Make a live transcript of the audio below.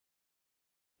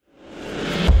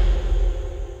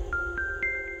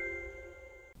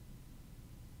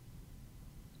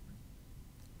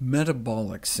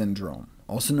Metabolic syndrome,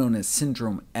 also known as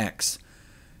Syndrome X,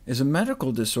 is a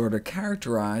medical disorder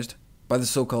characterized by the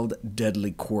so-called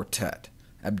deadly quartet: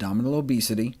 abdominal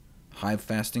obesity, high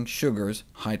fasting sugars,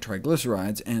 high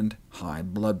triglycerides, and high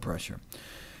blood pressure.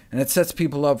 And it sets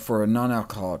people up for a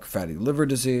non-alcoholic fatty liver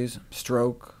disease,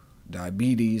 stroke,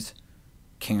 diabetes,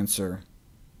 cancer,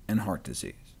 and heart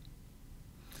disease.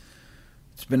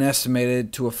 It's been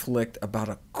estimated to afflict about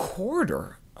a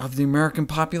quarter of the American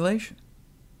population.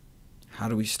 How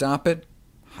do we stop it?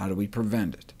 How do we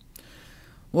prevent it?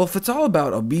 Well, if it's all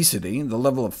about obesity, the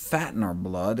level of fat in our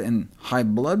blood, and high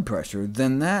blood pressure,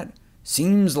 then that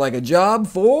seems like a job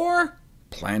for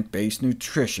plant-based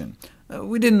nutrition.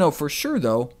 We didn't know for sure,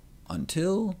 though,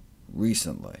 until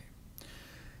recently.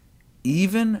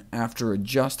 Even after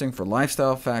adjusting for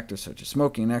lifestyle factors such as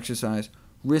smoking and exercise,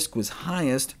 risk was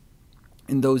highest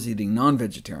in those eating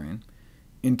non-vegetarian,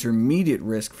 intermediate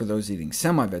risk for those eating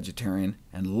semi-vegetarian,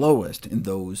 and lowest in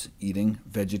those eating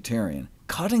vegetarian,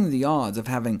 cutting the odds of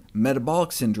having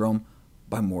metabolic syndrome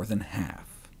by more than half.